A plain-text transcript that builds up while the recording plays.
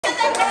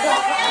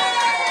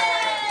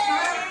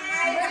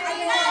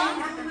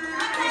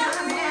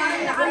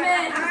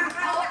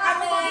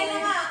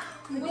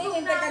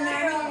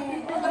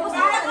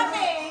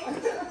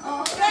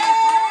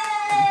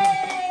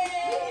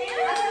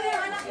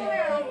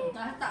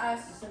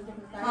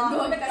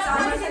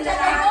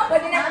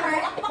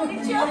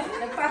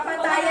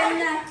Nagpapatayan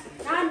na.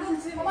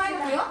 Kumain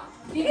kayo?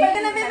 Bibig ka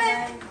na, bebe.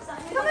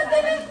 Come on,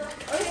 bebe.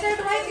 Mr.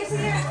 Dwight is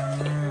here.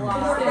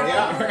 Wow.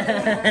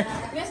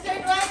 Mr.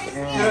 Dwight is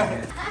here.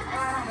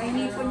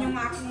 Nainipon yung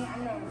aking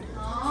ano.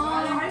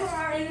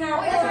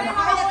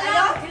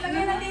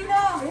 Ilagay na dito.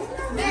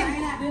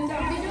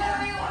 Video na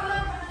kayo.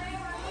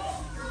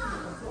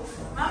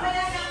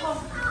 Mamaya na ako.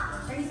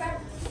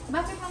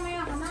 Bakit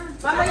mamaya ka na?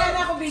 Mamaya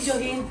na ako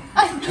videohin.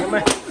 Ay!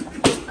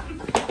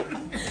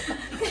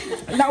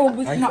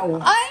 Naubos na oh.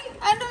 Ay!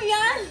 Ano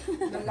yan?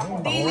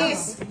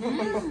 Dilis.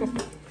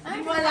 Ay,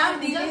 mo alam,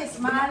 dilis.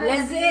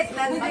 Legit.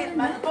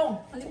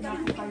 Malpong.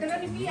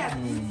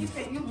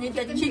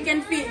 Chicken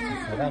feet.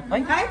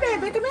 Hi,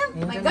 babe. Ito mo.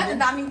 Oh my God,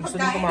 ang daming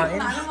pagkain.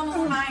 Ano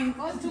mo kumain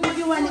ko? Do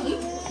you want to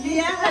eat?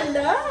 Yeah,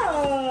 hello.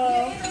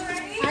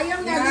 I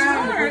am not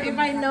sure if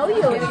I know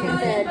you.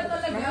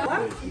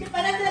 Hindi pa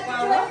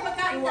naglalagay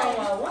pagkain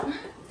tayo.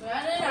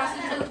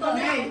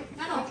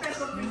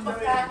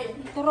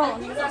 Turo.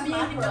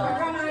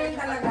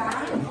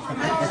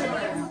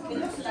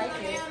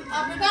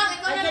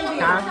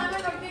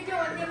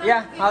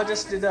 Yeah, I'll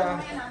just do the...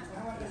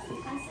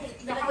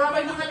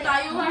 Nakakabay naman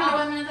tayo.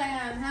 Hawawan mo na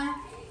tayo. Ha?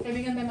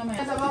 Kaibigan tayo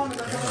mamaya. Sabaw mo.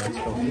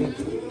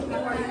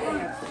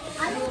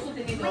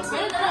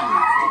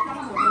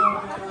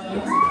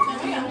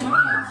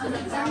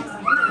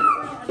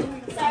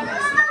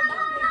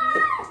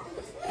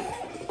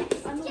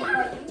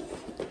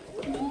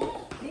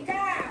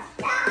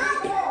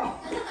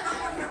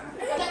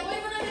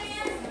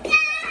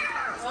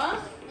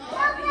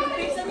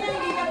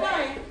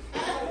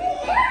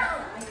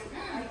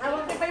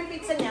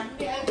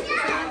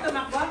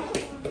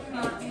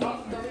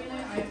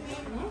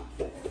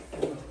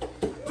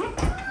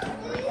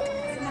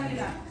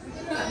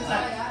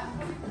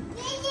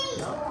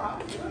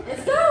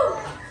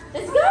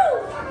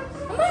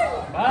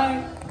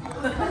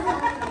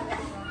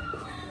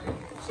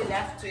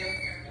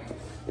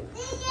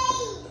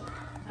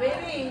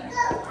 Baby,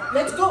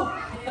 let's go.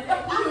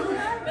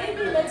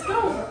 Baby, let's go.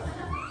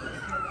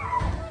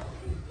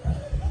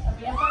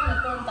 Sabihan pa na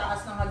ito ang taas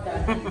ng hagdan.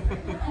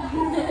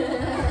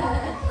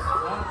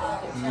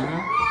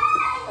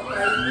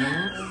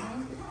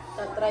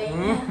 Tatry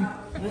niya.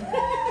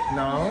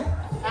 No?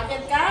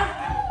 Akit ka?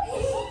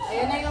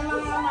 Ayan na yung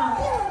mga ano.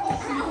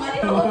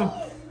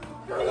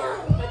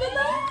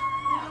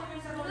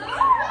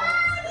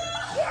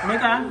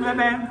 Mika,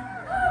 bebe.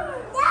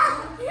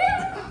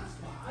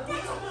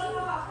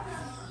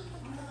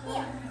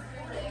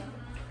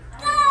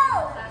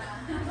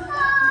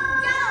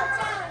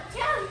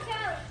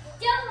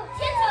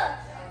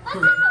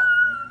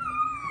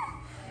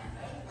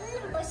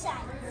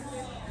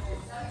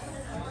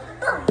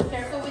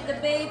 Careful with the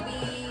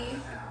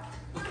baby.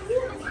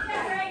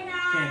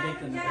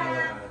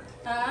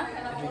 Ha?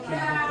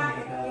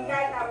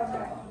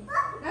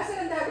 Nasa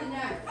ang daddy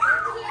niya?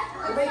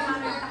 Iba yung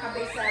mami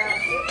nakabay sa...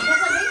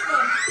 Nasa base ko.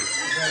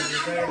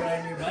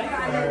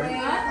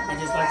 He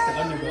just likes to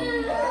undergo.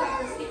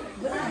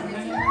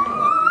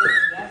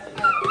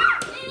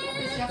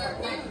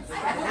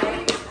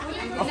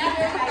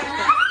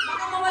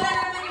 Baka mawala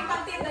na naman yung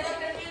panty.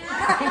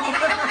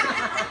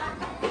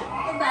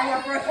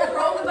 Diaper.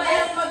 Wrong ba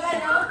yung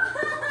mag-ano?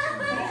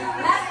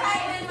 Last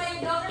time in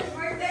my daughter's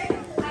birthday,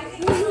 I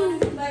think it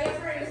was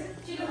diapers.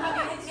 She don't have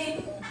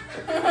anything.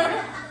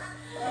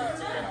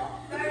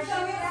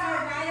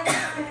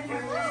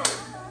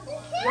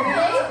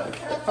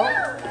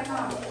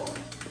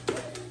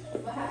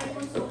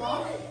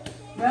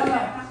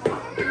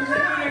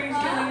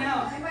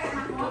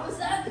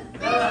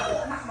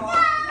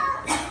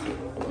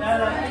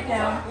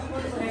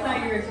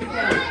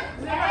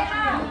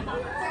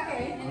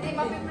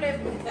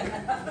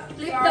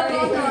 Flip the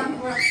bottom.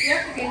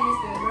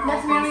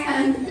 That's Mary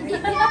and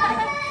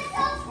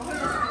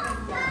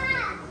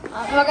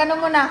wag ano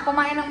muna,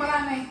 kumain ng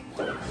marami.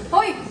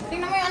 Hoy,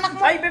 tingnan mo yung anak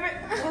mo. Ay, bebe!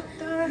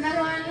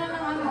 Naluhan na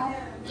ng ano.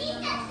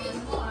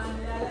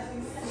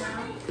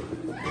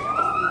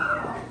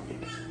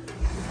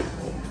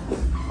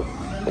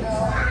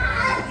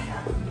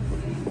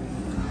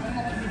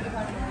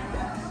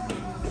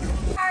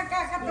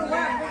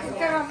 Kakatuwa.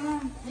 Ikaw mo.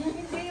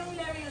 Hindi yung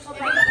Larry yung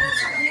sopa.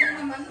 Hindi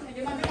naman.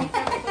 Hindi mami.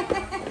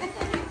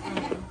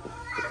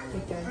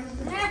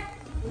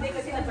 Hindi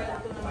kasi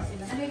nagpalato naman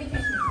sila.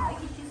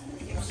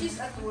 She's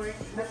at work.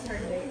 That's her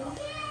day off.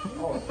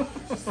 Oh,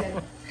 she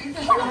said.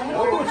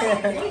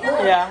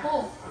 Yeah.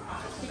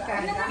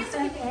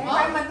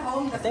 I'm at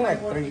home. I think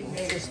like 3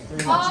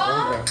 months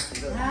older.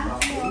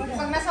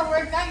 Pag nasa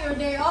work ka, your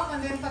day off.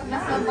 And then pag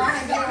nasa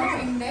bahay, your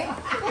working day.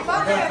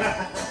 Bakit?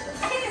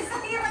 Sa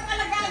tirang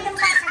kalagayan ng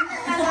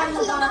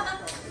bata.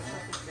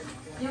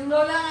 Yung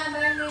lola nga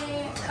na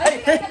ni...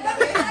 Ay!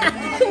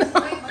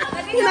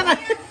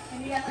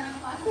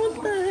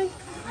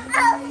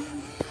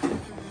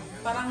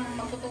 Parang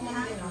magtutuman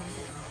din, no?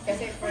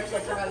 Kasi first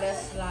at saka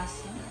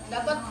last.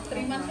 Dapat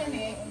 3 months yan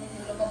eh.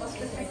 Lumabas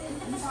kasi.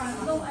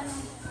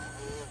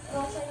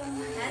 Rosa yung...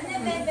 Ano,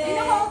 bebe?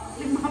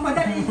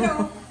 Nagmamadali siya.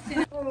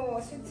 Oo,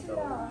 sweet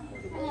sila.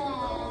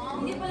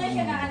 Hindi pala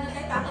siya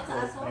tayo takot sa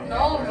aso.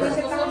 No,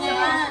 gusto niya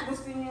yan.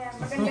 Gusto niya.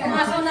 Yung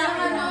aso na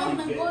ano,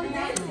 ng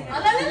konti.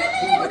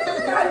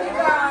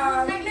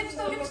 Nag-lips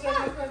to lips ka.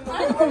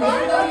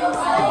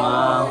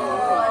 Wow.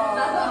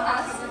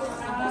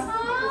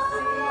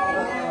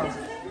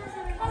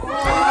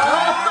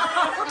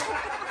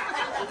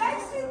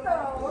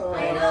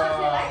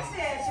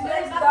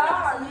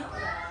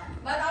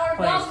 But our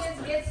dog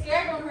gets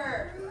scared on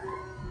her.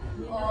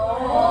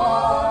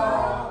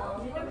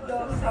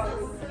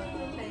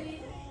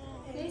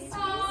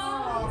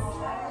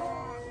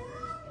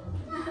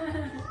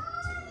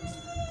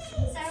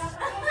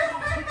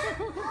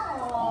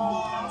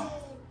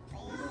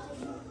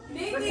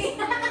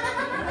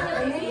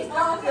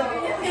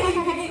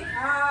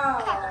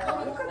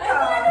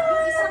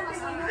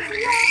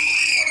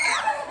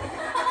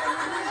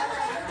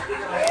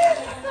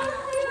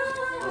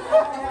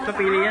 Ito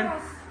pili yan.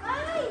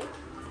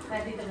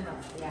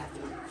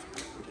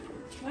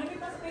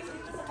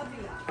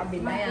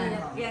 Kabila yan.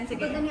 Yan,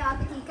 sige. Ganda ni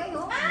Ate Kikay,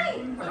 oh.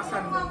 Ay!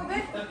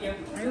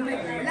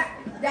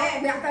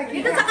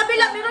 Dito sa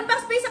kabila, meron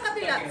pang space sa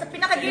kabila. Sa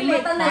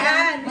pinakagilid.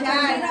 Yan,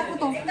 yan.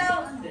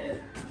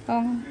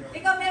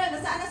 Ikaw, Meryl.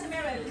 Saan na si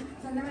Meryl?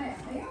 Saan na Meryl?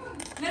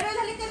 Meryl,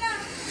 halika na.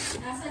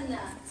 Nasaan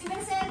na? Si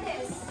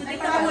Mercedes.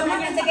 Dito ka mo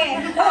yan. Sige.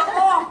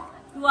 Oo.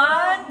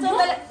 1, 2,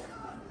 3.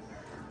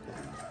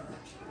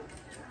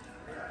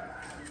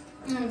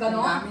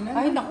 Ganon?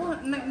 Ay, naku.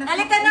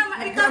 Halika na.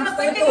 Ikaw,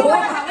 mag-birthday ko.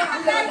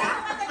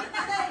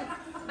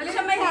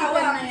 Halika, may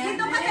hawak na yan.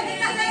 Dito ka sa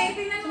gitna na.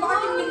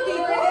 Makatimig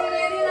dito.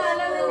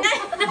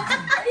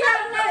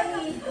 Yan na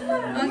eh.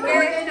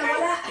 Okay.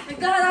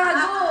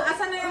 Nagkahalago.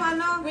 Asan na yung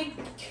ano? Wait.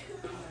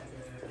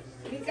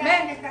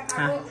 Ben.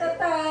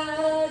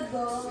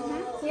 Tatago.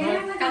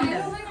 Yan na.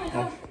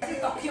 Si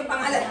Tokyo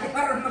pangalan.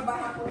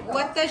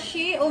 What does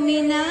she?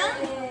 Umina?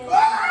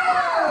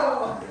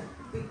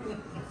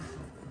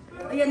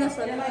 Ayan na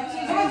sa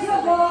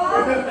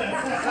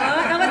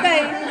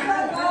kamatay.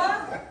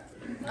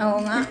 Oo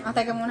nga.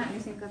 Atay ka muna.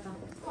 Gising ka to.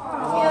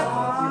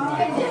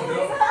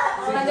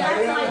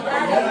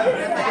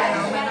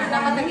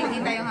 Dapat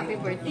nagkikita yung happy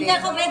birthday. Hindi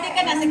ako. Ready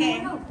ka na.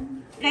 Sige.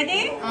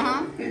 Ready?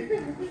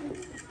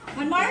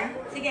 One more?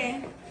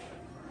 Sige.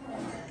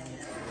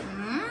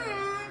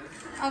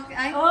 Okay.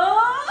 Ay.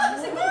 Oh!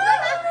 Sige.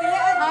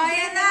 Oh,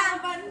 ayan na.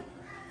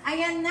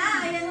 Ayan na.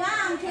 Ayan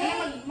lang.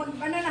 Okay.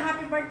 Ano na,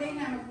 happy birthday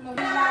na.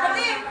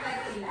 Pati!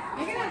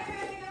 Ayan na.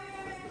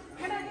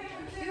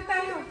 Dito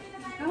tayo.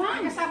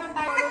 Kasama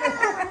tayo.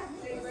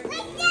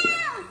 Let's go!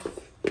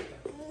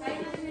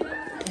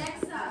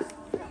 Alexa.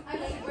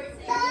 Happy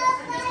birthday.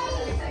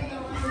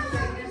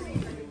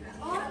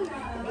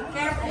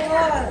 Careful.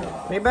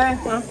 Bebe,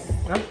 ha?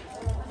 Ha?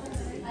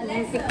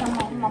 Alexa.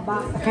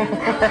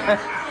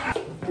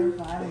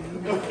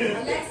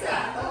 Alexa.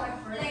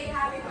 Play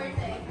happy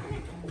birthday.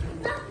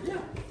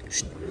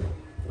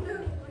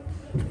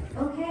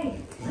 Okay,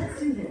 let's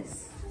do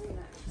this.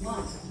 1,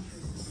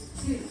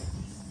 2,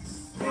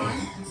 1,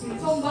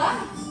 2. Zumba?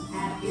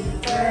 Happy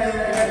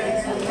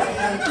birthday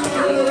to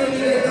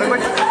you.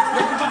 Happy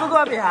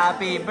birthday.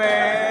 Happy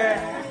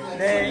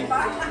birthday.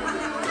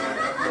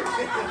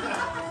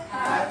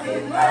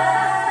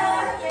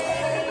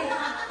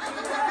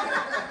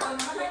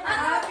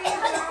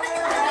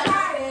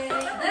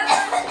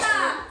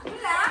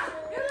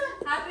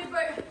 Happy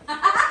birthday.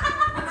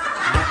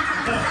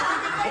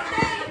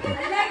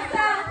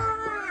 Alexa,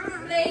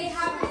 play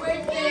happy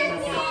birthday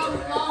song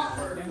long.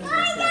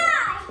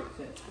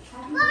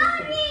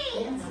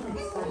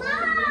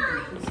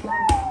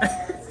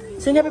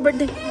 Sing happy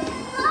birthday.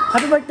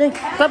 Happy birthday.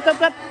 Clap, clap,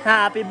 clap.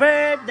 Happy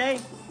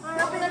birthday.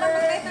 Happy na lang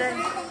mag-light ang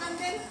itong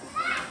candle.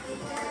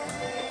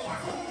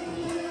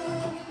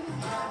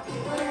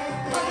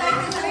 Mag-light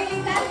ang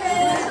sariling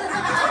candle.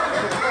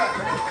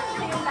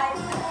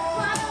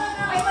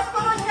 Ay, mas pa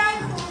mo dyan.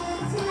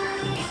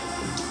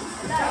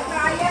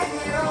 Ryan,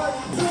 meron.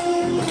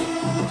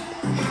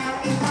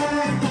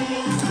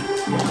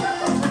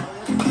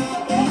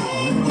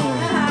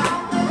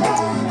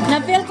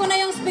 Na-feel ko na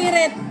yung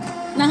spirit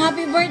ng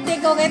happy birthday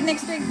ko kahit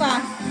next week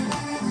pa.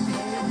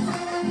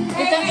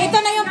 Ito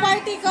na yung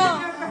party ko.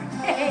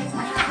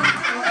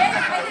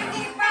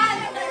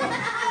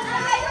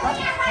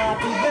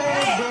 Happy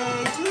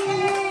birthday to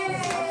you.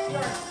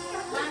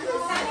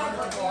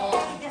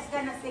 Just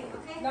gonna sing,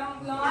 okay?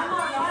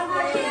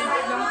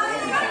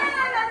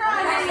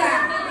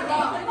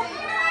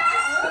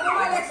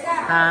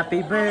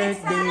 Happy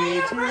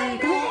birthday to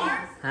you.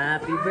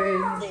 Happy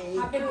birthday.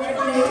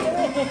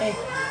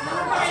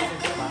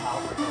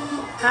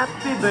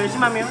 Happy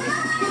birthday, Mami.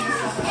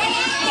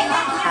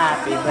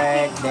 Happy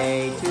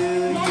birthday to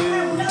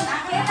you.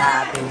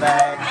 Happy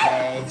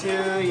birthday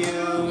to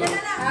you.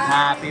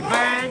 Happy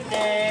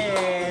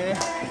birthday.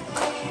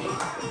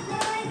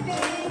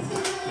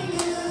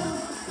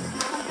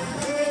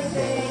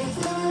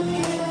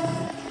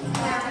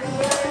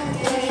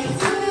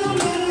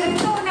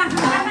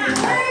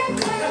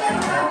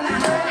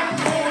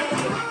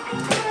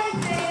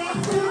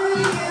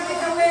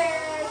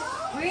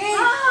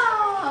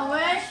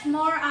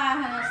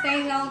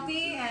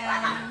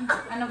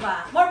 Ano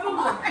ba? More po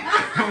mo.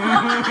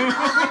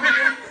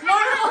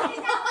 More po.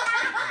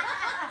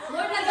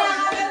 More na lang.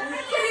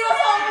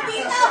 Seryoso ako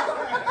dito.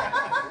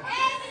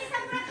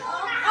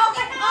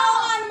 Okay.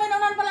 Ano ba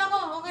naman pala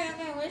ako? Okay.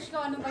 Wish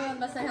ko. Ano ba yun?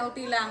 Basta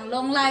healthy lang.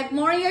 Long life.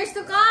 More years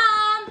to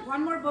come.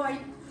 One more boy.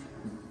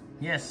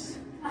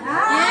 Yes.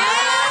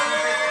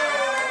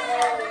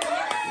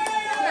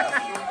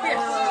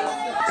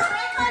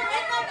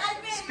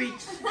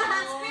 Speech.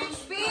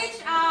 Speech.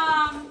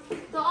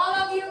 To all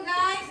of you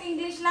guys,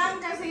 English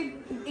lang kasi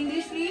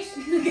English please.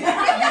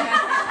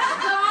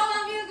 To all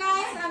of you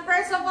guys,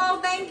 first of all,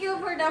 thank you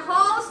for the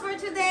host for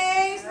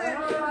today,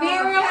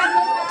 Meryl and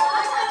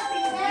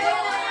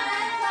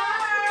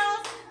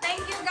Charles.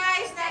 Thank you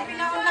guys na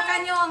pinaunlakan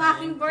nyo ang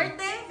aking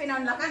birthday.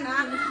 Pinaunlakan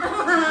ha.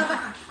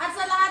 At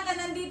sa lahat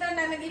na nandito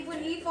na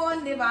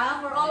nag-ipon-ipon, di ba?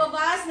 For all of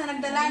us na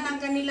nagdala ng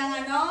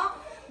kanilang ano.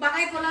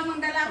 Bakit wala mang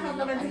dala ko?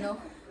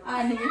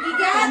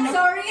 Igan,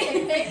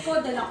 sorry. Fake ko,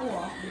 dala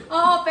ko.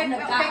 Oo, pek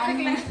lang.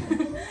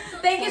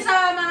 Thank you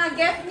sa mga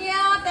gift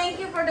niyo.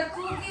 Thank you for the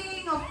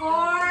cooking, of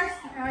course.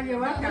 You're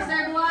welcome.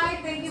 Mr.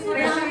 Dwight, thank you for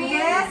the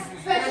guest.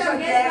 Special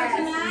guest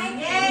for tonight.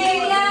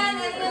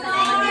 Igan,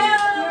 Eleanor,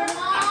 your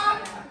mom.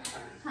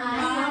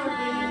 Hi.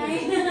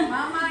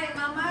 Mama.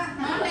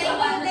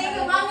 Thank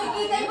you. Mami,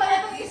 Kikay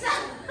pala itong isa.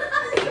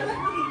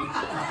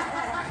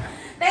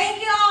 Thank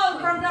you all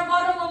from the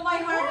bottom of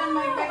my heart and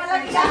my heart.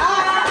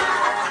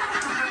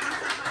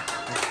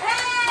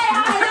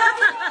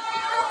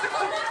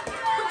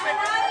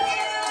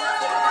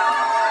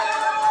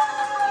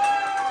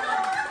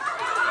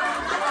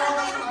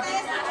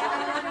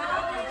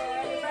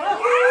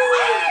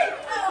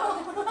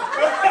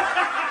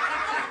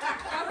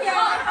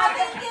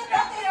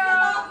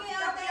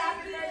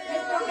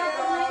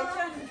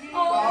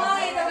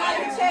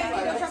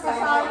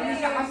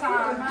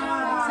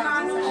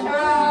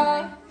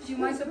 She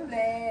wants to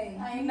play.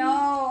 I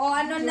know. O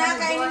ano na,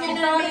 kainin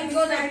niyo na ng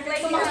mango na.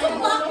 Sumasok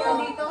pa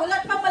ako dito. Wala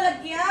pa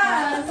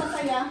palagyan.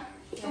 Masaya.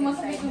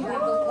 Sumasok dito.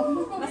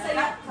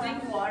 Masaya.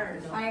 Drink water.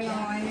 I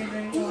know. I need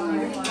drink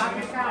water.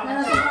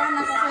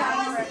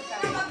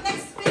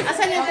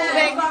 Asan yung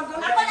tubig?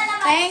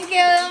 Thank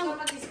you.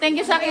 Thank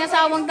you sa aking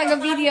asawang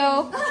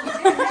taga-video.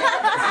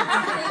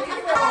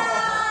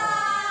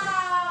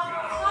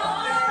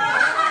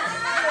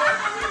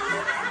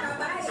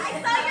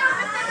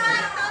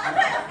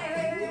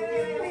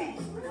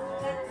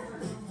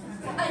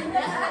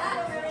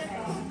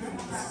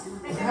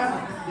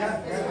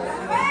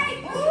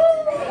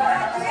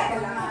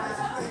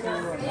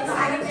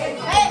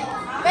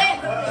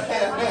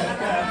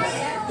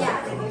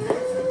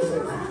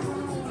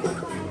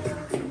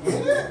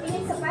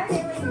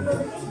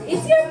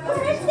 It's your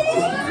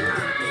birthday!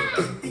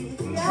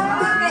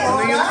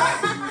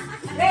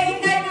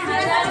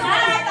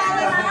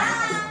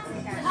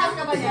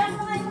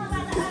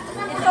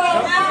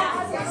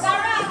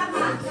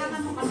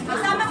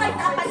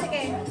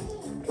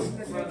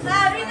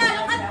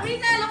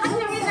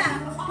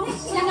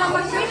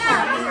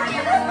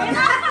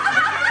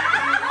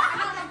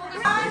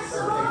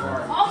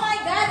 Oh my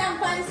God, ang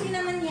fancy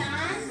naman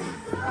yan.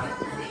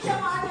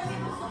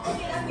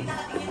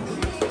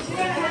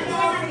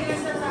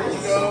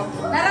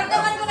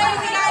 Naramdaman ko na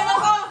yung hinano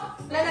ko.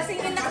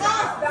 Lalasingin ako.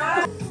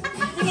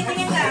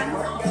 Tingin lang.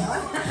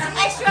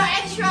 Extra,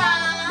 extra.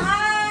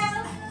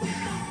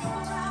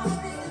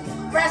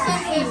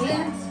 Present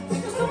agent.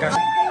 Oh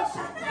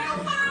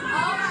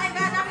my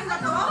God, akin na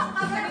to?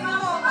 Akin na to.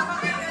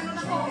 Ano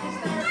na ko?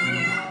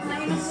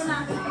 Nainom ko na.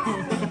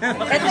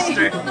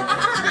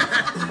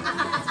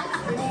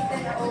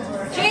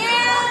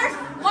 Cheers!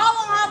 Wow,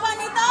 ang haba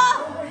nito!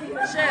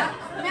 Chef,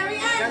 Mary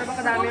Ann! gano'n ba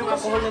kadami yung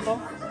alcohol nito?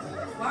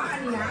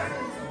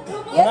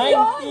 Yes,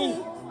 90!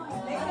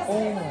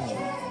 Oh.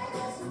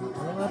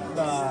 Ano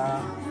ba?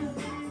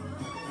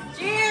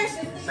 Cheers!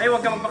 Ay,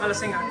 huwag ka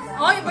magpakalasing ha.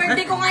 Oy,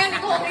 birthday ko ngayon,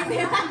 ikaw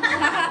hindi.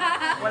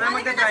 Wala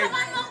magdadrive.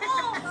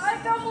 Ay,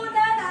 ikaw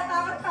muna,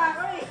 natakot pa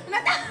ako eh.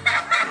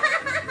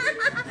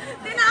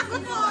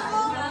 Tinakot mo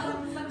ako.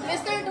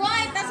 Mr.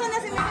 Dwight, nasa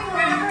na si Mr.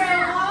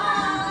 Reverend?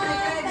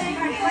 Hi, thank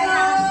you.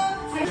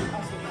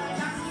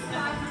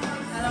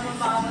 Alam mo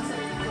ba ako sa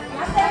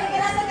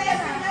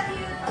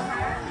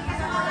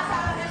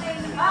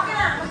okay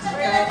na. Mag-chat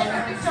ka lang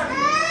ng picture.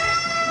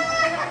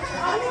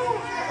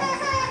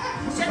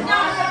 Chat na.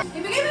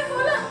 Ibigay mo yung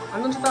mula.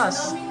 Anong sa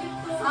taas?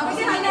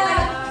 Bigyan mo na.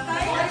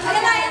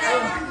 Ayan na.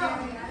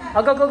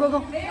 Go.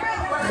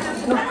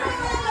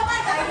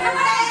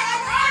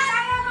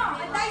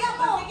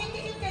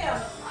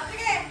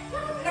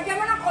 Lagyan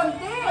mo ng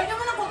konti.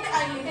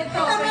 Ay, ito.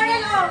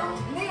 Meryl, oh.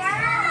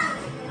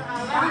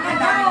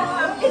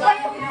 Iba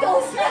yung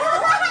toast.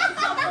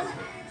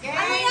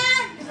 Ano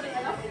yan?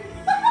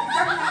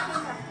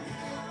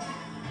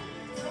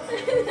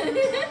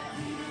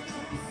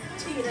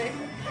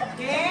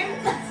 Game?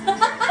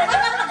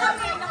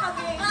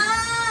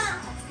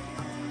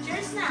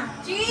 Cheers na.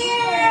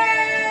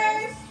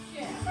 Cheers!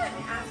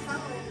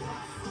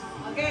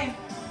 Okay.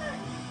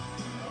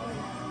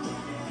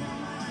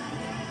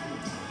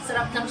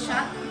 Sarap ng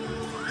shot.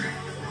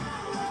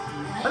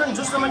 Parang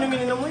juice naman yung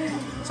mininom mo eh.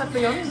 Saan ba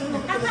yun?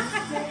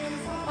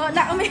 Oh,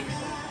 naumi.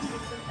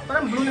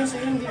 Parang blue yung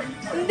sa'yo, hindi.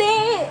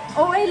 Hindi!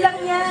 Okay lang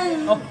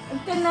yan. Oh.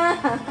 Ito na.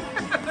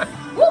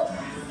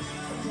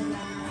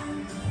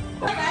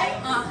 Okay.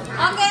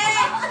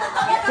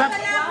 Ito na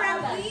lang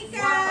from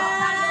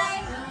Kikay.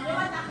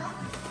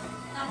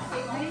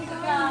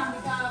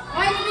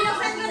 Oy,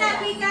 binuksan ko na,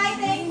 Kikay.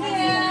 Thank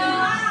you.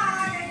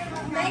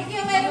 Thank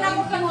you. Meron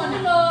akong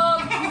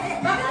pangulog.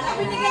 Bakit ka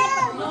binigay?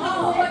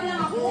 Huwag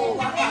lang ako.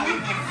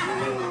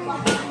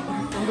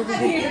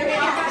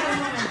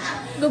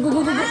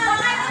 Gugugugugu.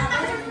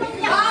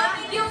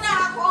 Yung na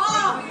ako.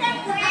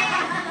 Thank you.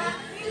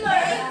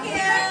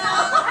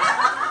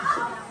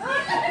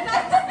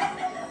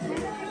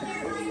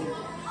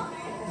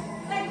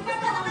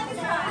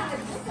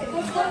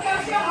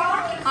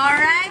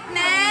 Alright,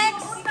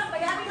 next.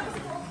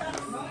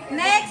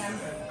 Next.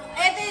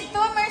 Ito yung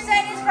 2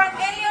 Mercedes from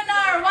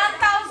Eleanor. $1,000.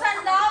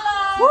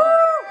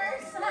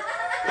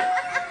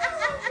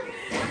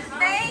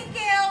 Thank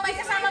you. May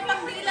kasama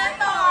pang dila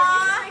to.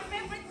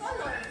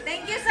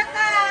 Thank you sa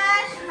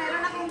cash.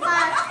 Meron akong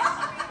cash.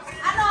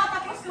 Ano,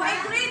 tapos my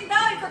green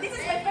daw. This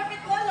is my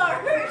favorite color.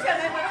 Siya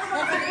na, parang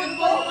favorite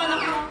color.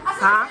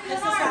 Ha?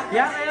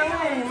 Yeah, kaya nga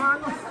eh.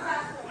 Maano?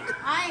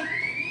 Ay,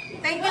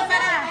 thank you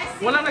para.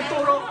 Wala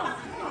nagturo.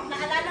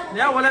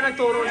 Yeah, wala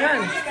nagturo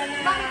dyan.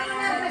 Bakit ka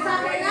na sa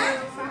akin na?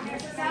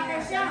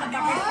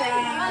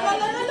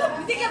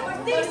 Hindi ka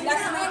birthday.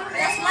 Last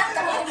month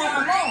kami ni mama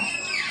mo.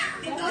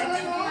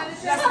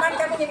 Last month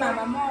kami ni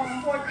mama mo.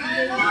 14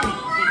 years.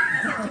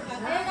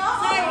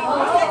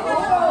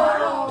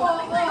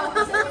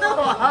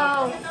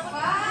 Wow!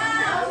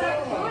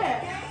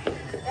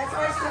 That's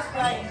why she's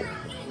crying.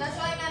 That's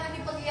why nga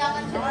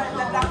nagipag-iyakan siya.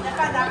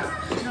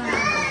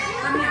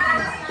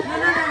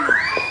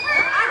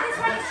 This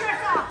one is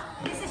yours off.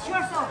 This is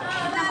yours off.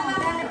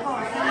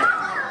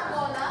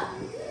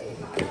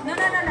 No.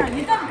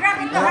 You don't grab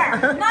it to her.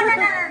 No.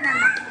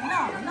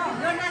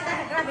 You're not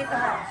gonna grab it to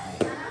her.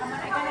 Come on,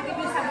 I'm gonna give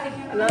you something.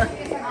 Wala.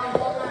 Okay,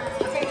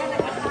 gonna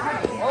give you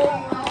something.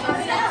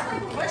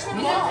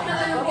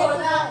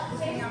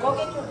 Go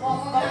get your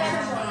phone.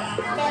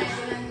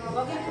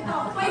 Go get your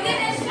phone. Pwede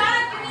na siya!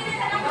 Pinili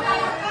na lang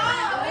tayo ka!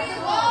 Pwede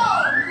go!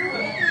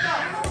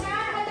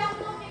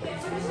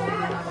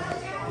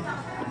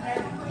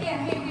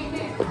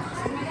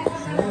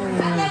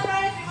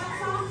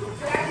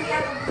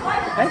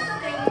 Eh?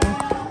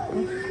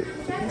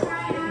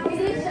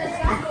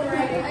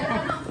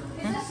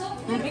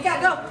 Mika,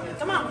 go!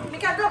 Come on,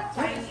 Mika, go!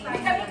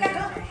 Mika,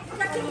 go!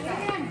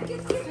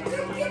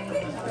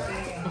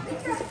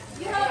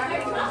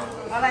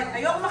 Alright,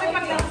 ayoko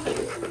makipaglaro.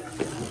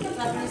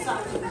 Sabi niya sa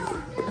akin.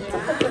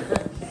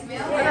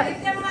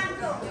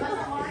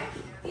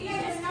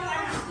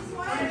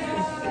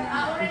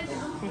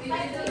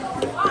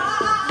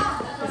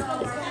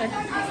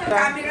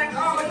 Camera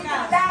ko,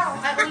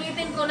 At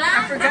ulitin ko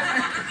na.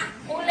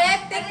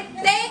 Ulit.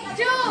 Take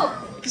two.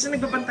 Kasi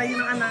nagbabantay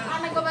ng anak.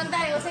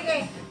 Nagbabantay. O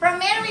sige. From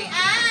Mary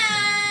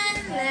Ann.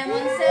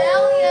 Lemon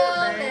Celio.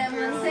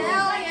 Lemon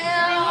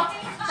Celio.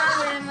 From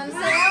Lemon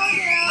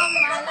Celio.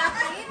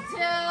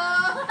 Malakito.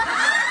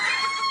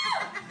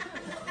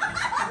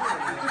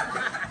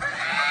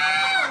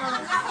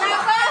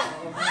 Tapos,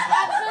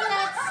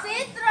 absolute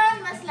citron.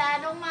 Mas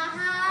lalong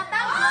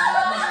mahataba.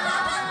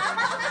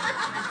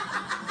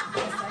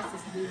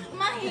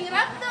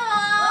 Mahirap to.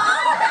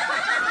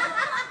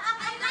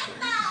 I like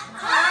that.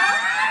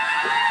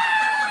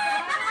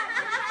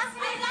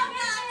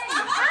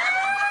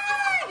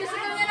 Gusto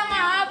ko niya na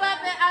mahaba,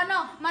 pero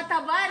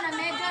mataba na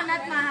medyo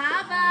not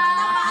mahaba.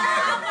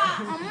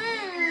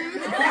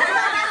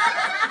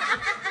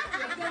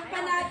 Bigyan pa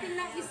natin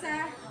ng isa.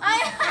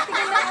 Ay!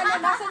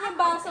 Nasaan yung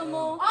baso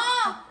mo?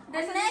 Oh,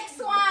 the next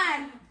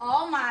one.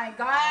 Oh my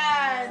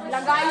God.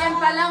 Lagayan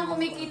pa lang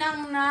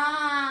kumikinang na.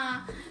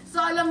 So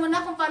alam mo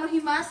na kung paano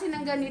himasin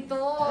ng ganito.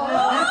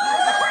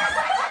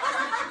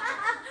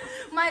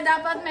 May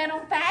dapat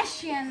merong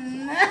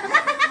passion.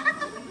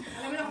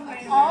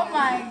 Oh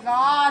my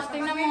gosh.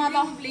 Tingnan mo nga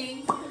to.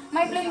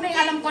 May bling bling.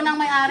 Alam ko nang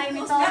may-ari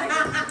nito.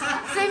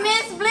 Si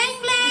Miss Bling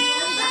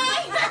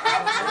Bling!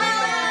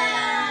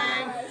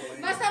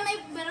 Basta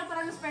may meron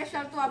parang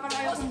special to. Parang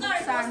ayaw kong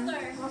buksan.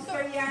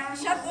 Poster yan.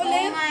 Shot Oo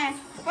ulit. nga eh.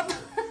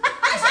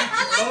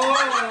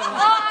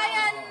 Oh,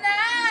 ayan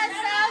na!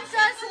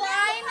 Salsa's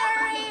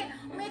Winery!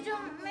 Medyo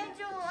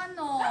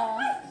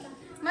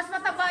mas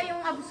mataba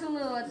yung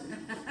absolute.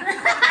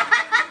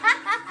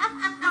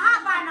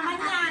 Mahaba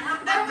naman yan.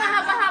 Pero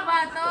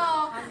mahaba-haba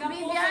to.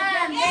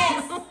 Bibian.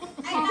 Yes!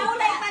 Ay,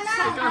 naulay pa na.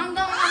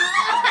 Hanggang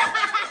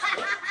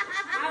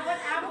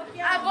Abot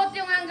yan. abot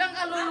yung hanggang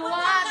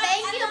kaluluwa.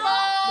 Thank you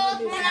both!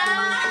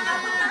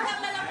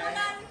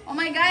 Oh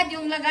my God,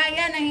 yung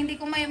lagayan na hindi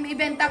ko may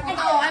ibenta ko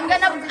to. I'm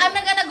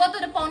gonna go to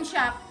the pawn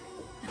shop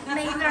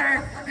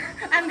later.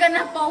 I'm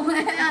gonna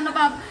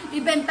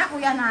ibenta ko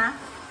yan ha.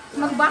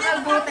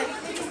 Magbakal buti.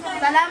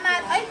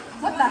 Salamat. Ay,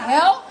 what the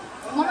hell?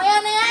 Mamaya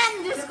na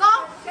yan, Diyos ko.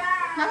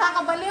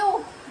 Nakakabaliw.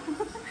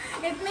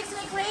 It makes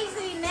me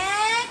crazy.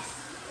 Next.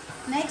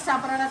 Next,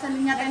 para nasa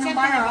linya tayo ng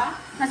bar, ha?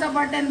 Nasa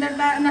bartender,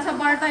 nasa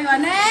bar tayo, ha?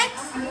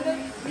 Next!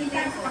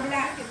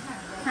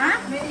 Ha?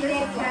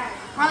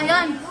 Oh,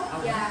 yun.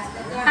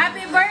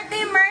 Happy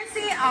birthday,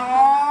 Mercy!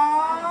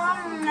 Oh,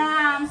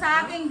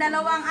 sa aking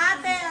dalawang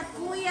ate at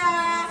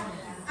kuya.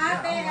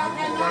 Ate at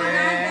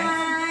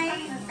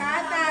nanay,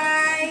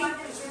 tatay.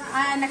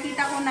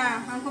 Nakita ko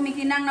na, ang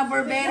kumikinang na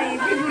Burberry.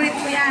 Favorite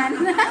ko yan.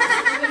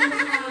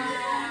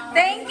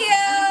 Thank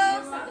you!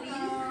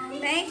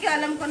 Thank you.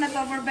 Alam ko na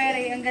to,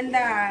 Burberry. Ang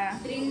ganda.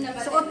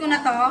 Suot ko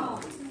na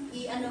to.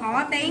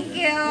 Oh, thank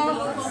you.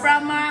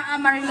 From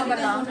Marilo ba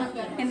to?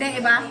 Hindi,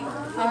 iba?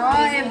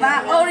 Oh, iba.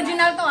 Oh,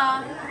 original to,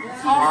 ha?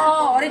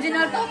 Oh,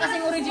 original to. Kasi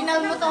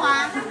original mo to,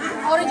 ha?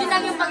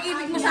 Original yung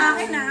pag-ibig mo sa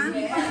akin, ha?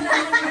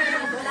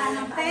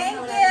 Thank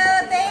you.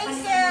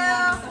 Thank you.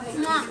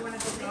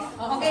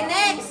 Okay,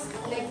 next.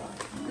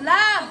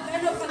 Love.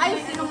 Ay,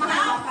 sino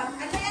mahal?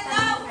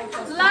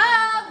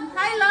 Love.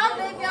 Hi, Love,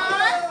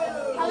 Vivian.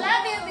 I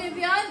love you,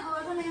 Vivian. Oh,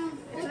 ano na yung...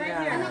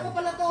 Anak ko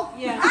pala to.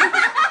 Yeah.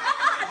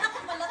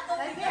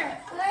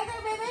 Right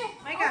here, baby.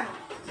 Micah.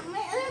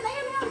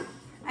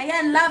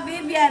 Ayan, love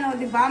Vivian. O,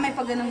 diba? May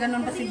pag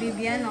ganun-ganun pa si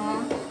Vivian,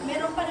 o.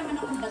 Meron pa naman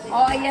akong battery.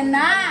 O, ayan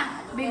na.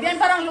 Vivian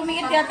parang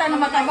lumiit yata na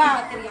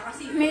mataba.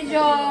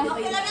 Medyo...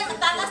 Okay lang yan,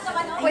 matalas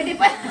naman. Pwede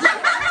pa.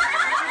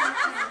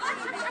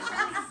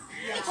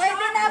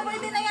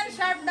 Pwede na yan.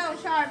 Sharp daw,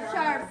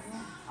 sharp.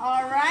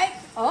 Alright.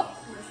 Oh.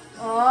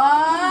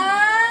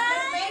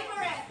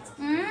 Favorite.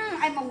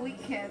 I'm a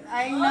wicked.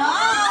 I know.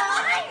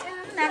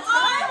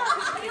 Nako.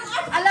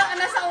 Alam,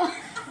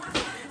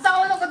 sa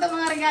ulo ko itong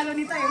mga regalo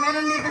dito eh.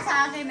 Meron dito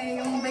sa akin eh.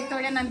 Yung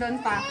Victoria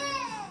nandun pa.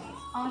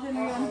 Oh,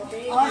 sino yun?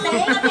 Oh,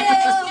 thank you.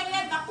 Next year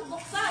yan, baka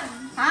buksan.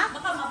 Ha?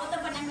 Baka mabuta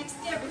pa ng next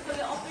year before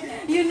you open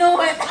it. You know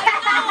it.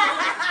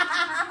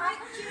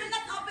 She will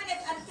not open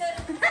it until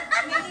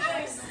many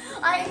years.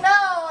 I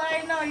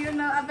know, you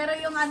know. Pero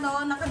yung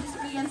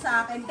naka-display yan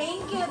sa akin.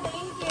 Thank you.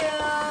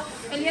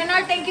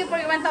 Eleanor, thank you for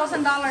your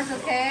 $1,000,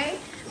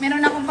 okay? Meron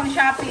akong pang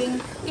shopping.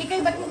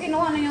 Kikay, ba't mo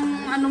kinuha na yung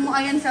mo,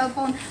 ayan,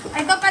 cellphone?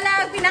 Ito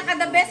pala,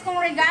 pinaka-the best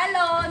kong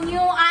regalo,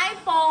 new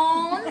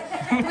iPhone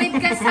with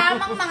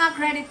kasamang mga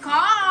credit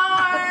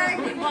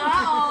card. Diba?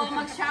 O,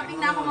 mag-shopping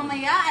na ako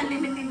mamaya.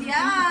 Unlimited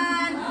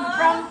yan.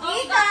 From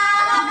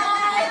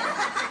Kikay.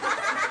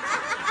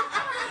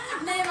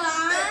 Diba?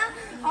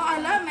 O,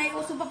 alam, may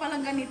uso pa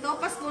palang ganito.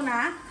 Pasko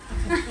na.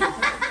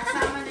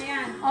 Kasama na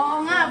yan.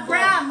 Oo nga,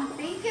 Bram.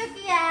 Thank you,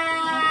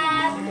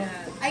 Kian.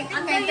 I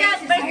think my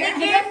face is birthday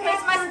gift,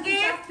 Christmas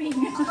gift.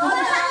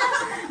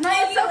 No,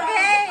 it's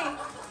okay.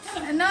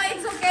 No,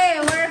 it's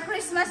okay. We're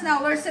Christmas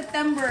now. We're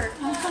September.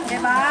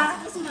 Diba?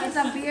 It's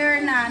a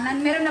beer na.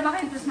 Meron na ba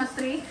kayong Christmas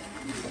tree?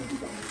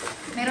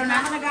 Meron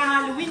na? Ako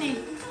nag-Halloween eh.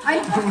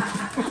 Ay,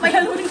 may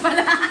Halloween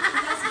pala.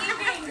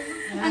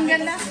 Ang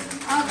ganda.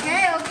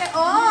 Okay.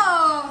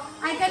 Oh,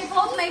 I can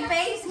put my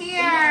face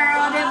here.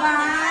 O, diba?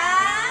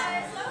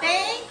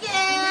 Thank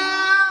you.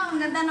 Ang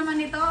ganda naman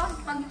ito.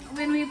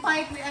 When we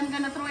fight, I'm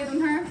gonna throw it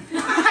on her.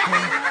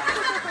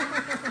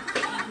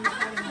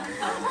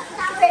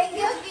 Thank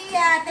you,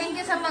 Kia. Thank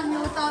you sa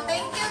pagluto.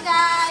 Thank you,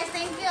 guys.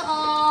 Thank you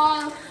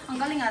all. Ang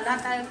galing nga.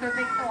 Lahat tayo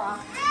perfecto, ah.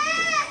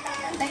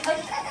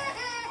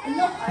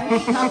 Look,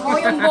 ako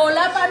yung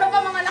bola. Paano ka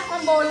mga anak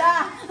ng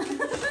bola?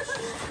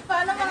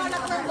 Paano mga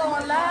anak ng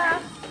bola?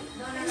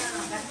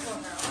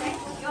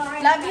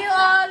 Love you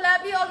all.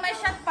 Love you all. May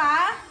shot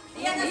pa?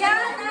 Yan na.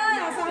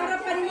 Sa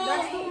harapan mo.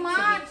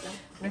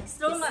 That's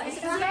too much.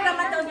 Sip-sip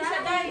naman daw di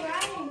siya, guys.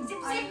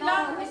 Sip-sip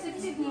lang. May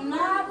sip-sip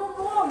muna.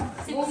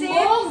 Sip-sip.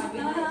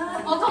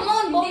 Oh, come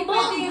on.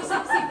 Bong-bong.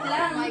 Sip-sip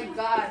lang. Oh my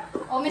God.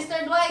 Oh,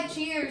 Mr. Dwight,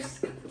 cheers.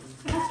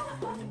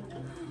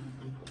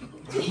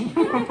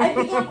 Ay,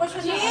 bigyan ko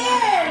siya.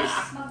 Cheers!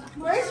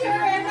 Where's your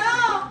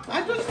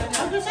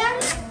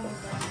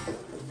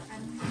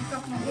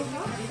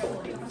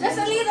Just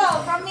a little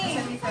from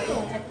me.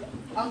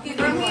 Okay,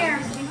 from here.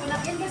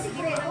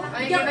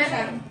 Ay, give it.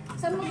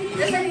 Just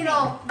a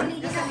little.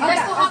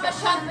 Just to have a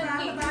shot with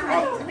me.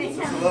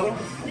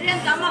 Diyan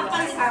ka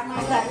magpasap.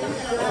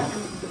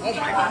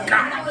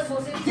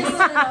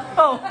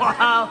 Oh,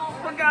 wow.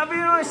 Magkabi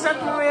yung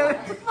shot mo yun.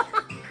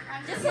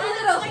 Just a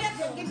little.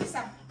 Give me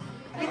some.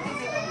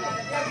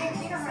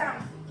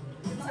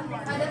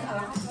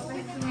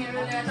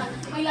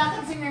 May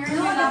lakad si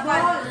Meryl.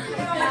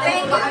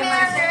 Thank you,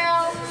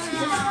 Meryl.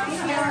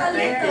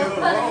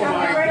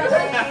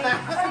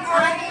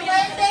 Happy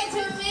birthday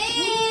to me!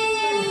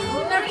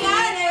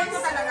 Marianes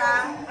talaga.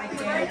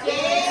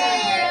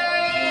 Cheers!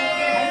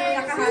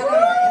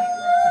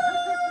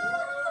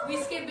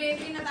 Whiskey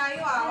baby na tayo,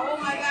 ah. Oh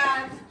my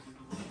God.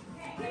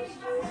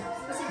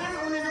 Kasi nga,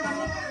 mauna na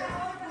kami.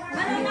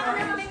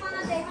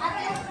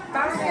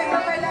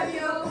 I love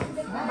you.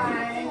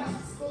 Bye.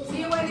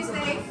 See you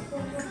Wednesday.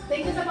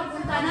 Thank you sa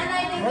pagpunta.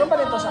 Nanay, thank you. Meron ba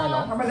dito sa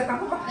ano?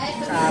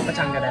 Sa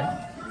Pachanganan?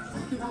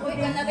 Wait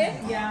ka na rin?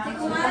 Yeah. Si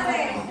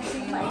Kumare.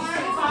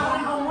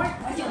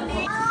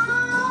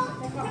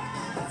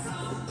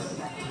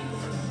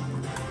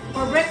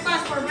 For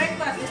breakfast. This is for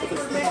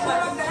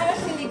breakfast.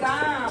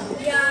 Sinigang.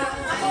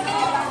 Yeah. Ako na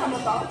yung mo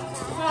to?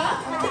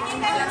 Tingin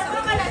ka na ito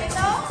ka na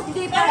ito?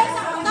 Hindi pa.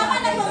 Tama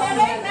na to,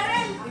 Meryl.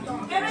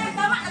 Meryl,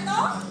 tama na to?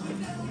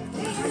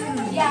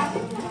 Yeah.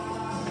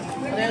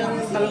 Ano yung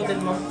kalutin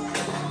mo?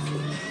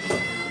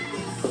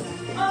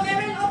 Oh,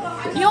 Meryl,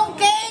 Yung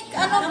cake,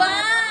 ano ba?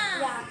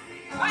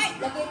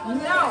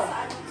 No.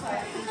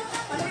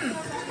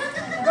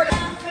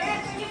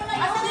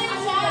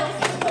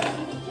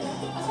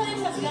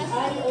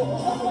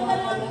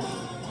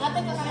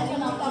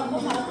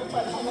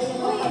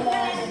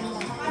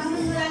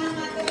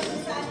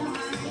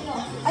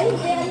 Ay,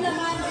 hindi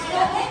naman.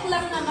 Cake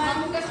lang naman.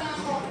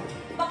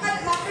 Baka,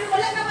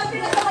 wala naman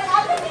pinagawa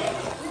natin eh.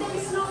 Hindi,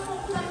 slow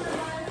cook lang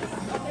naman.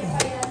 Okay,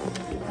 kaya.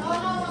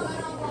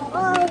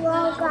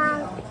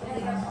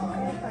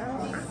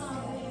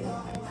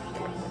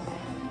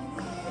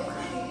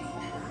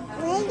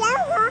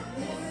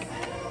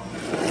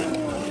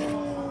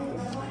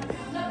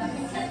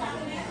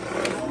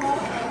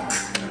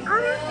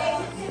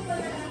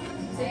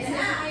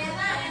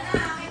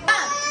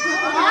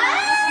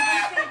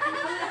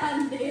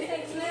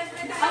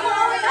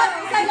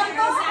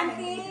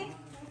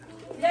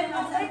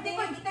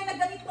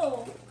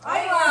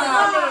 Ay,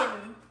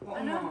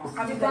 ano?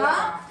 Diba?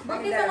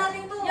 Birthday pa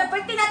natin to. Yeah,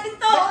 birthday natin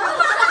to.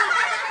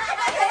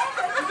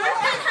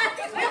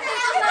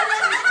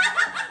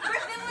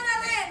 Birthday mo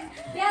natin.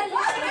 Yan,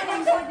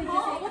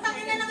 utang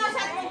ina na nga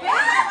shot mo.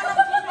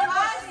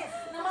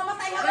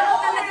 Namamatay ako. Pero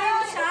talaga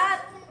yung shot.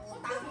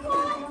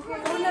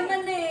 Oo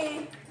naman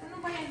eh. Ano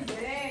ba yan?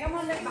 Come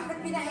on, bakit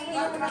pinahingi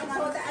yung mga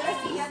soda? Alas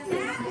iyan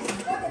na.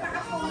 Baka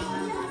po.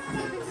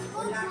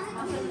 Wala.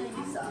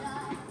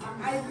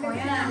 Ay,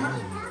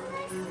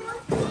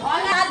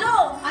 Panalo!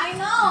 I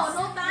know!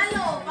 No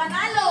talo!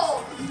 Panalo!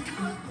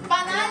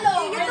 Panalo!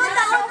 you do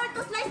the honor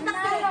to slice the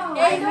cake.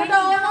 I do the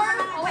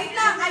honor. Wait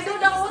lang, I do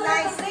the honor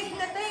to break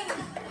the thing.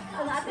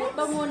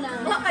 Ito muna.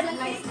 Baka na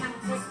slice ng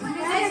cake.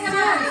 Slice ka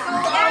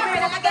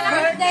na.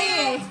 Birthday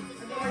eh.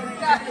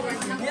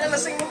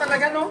 Nilalasing mo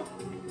talaga, no?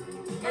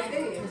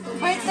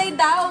 Birthday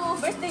daw.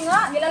 Birthday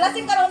nga,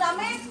 nilalasing ka raw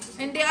namin.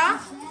 Hindi ah?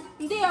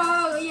 Hindi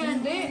ah.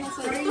 Yan. Hindi.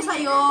 Ito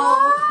sa'yo.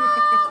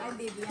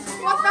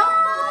 What the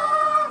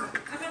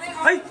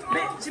Ay!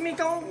 Be! Si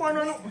Mika kung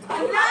ano-ano.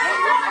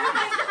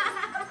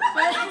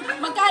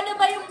 Magkano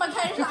ba yung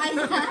pagharsaan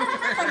niya?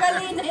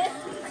 Pagalinis?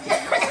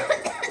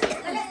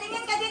 Dali,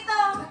 tingin ka dito.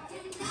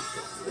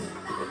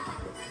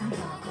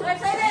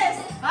 Mercedes.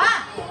 Ha?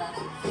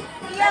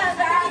 Iyan,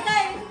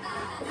 Kikay.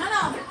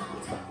 Ano?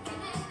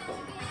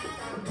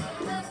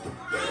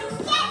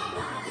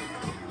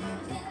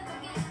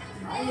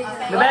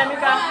 Bebe,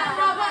 Mika!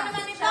 Haba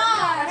naman ito.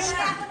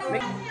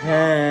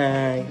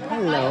 Hi!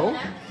 Hello!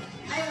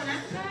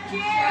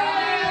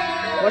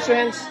 Wash your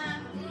hands!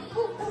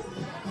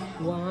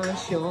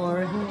 Wash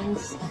your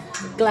hands!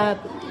 Clap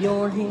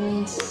your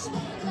hands!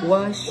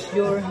 Wash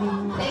your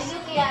hands!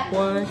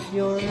 Wash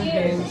your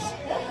hands!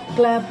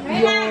 Clap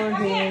your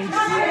hands!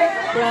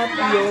 Clap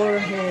your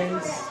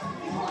hands!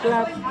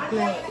 Clap,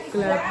 clap,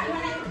 clap!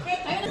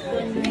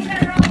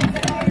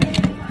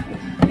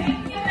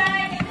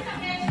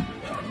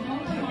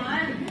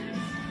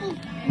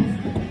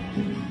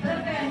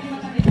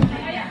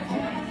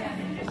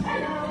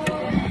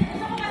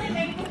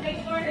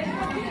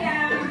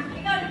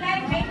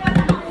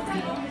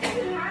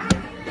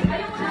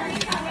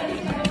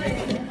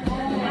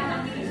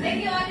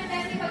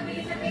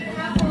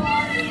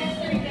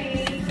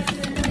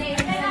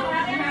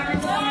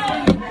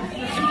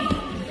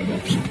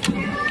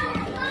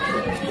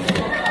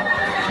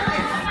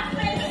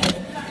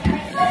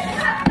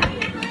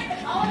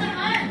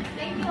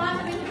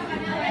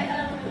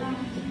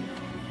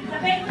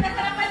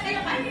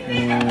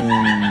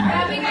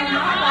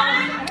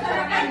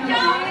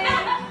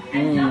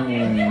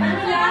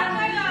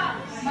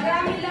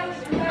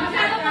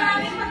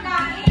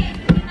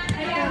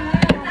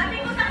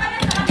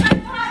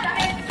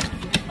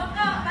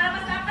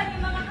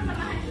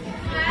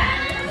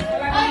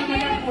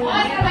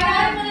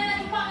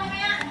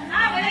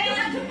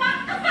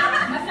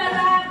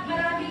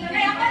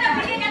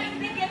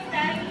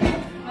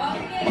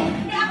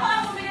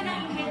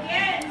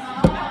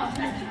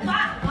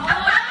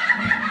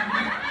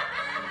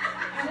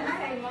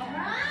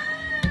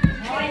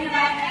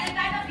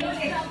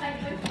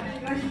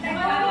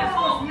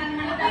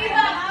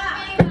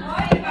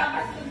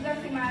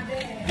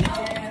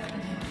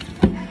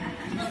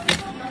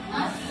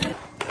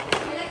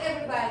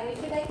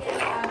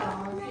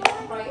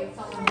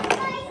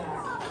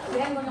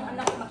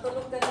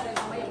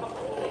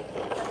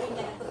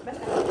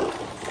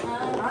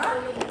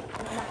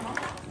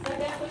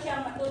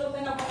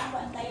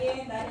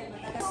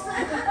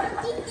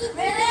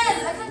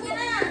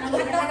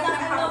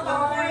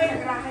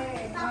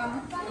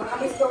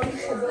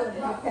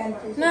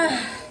 Na.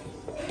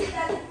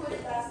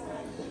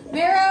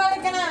 Meryl,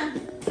 ka na.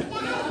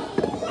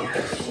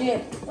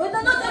 Shit. Oh, no,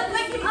 don't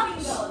wake him up.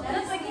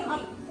 Don't wake him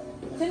up.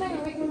 Sino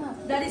yung wake him up?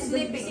 That is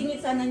sleeping. Singit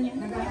sana niya.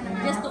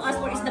 Just to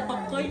ask where is the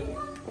popcorn.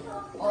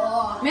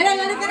 Oh, Meron,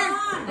 ano ka na?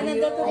 Ano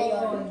daw po?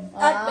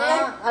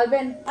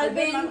 Alvin.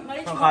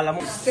 Akala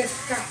mo.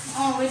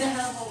 Oh, we don't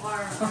have a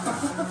car.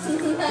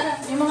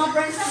 Yung mga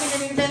friends namin,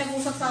 hindi tayo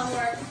nag-usap sa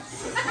work.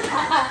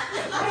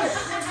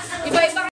 Iba-iba